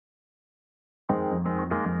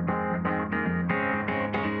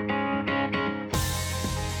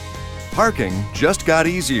Parking just got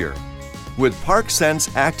easier with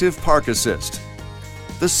ParkSense Active Park Assist.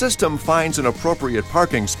 The system finds an appropriate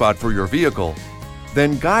parking spot for your vehicle,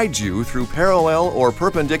 then guides you through parallel or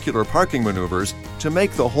perpendicular parking maneuvers to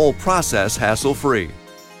make the whole process hassle-free.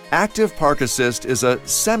 Active Park Assist is a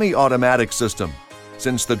semi-automatic system,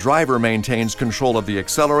 since the driver maintains control of the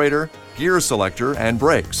accelerator, gear selector, and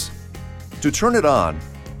brakes. To turn it on,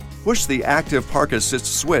 push the Active Park Assist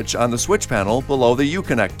switch on the switch panel below the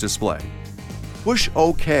Uconnect display. Push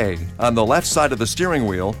OK on the left side of the steering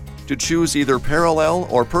wheel to choose either parallel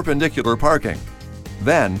or perpendicular parking.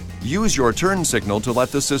 Then, use your turn signal to let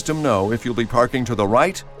the system know if you'll be parking to the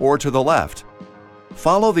right or to the left.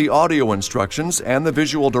 Follow the audio instructions and the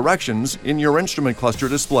visual directions in your instrument cluster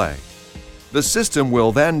display. The system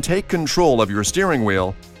will then take control of your steering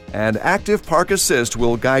wheel, and Active Park Assist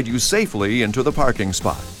will guide you safely into the parking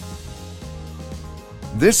spot.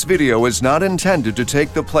 This video is not intended to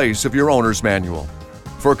take the place of your owner's manual.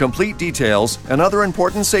 For complete details and other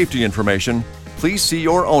important safety information, please see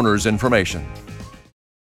your owner's information.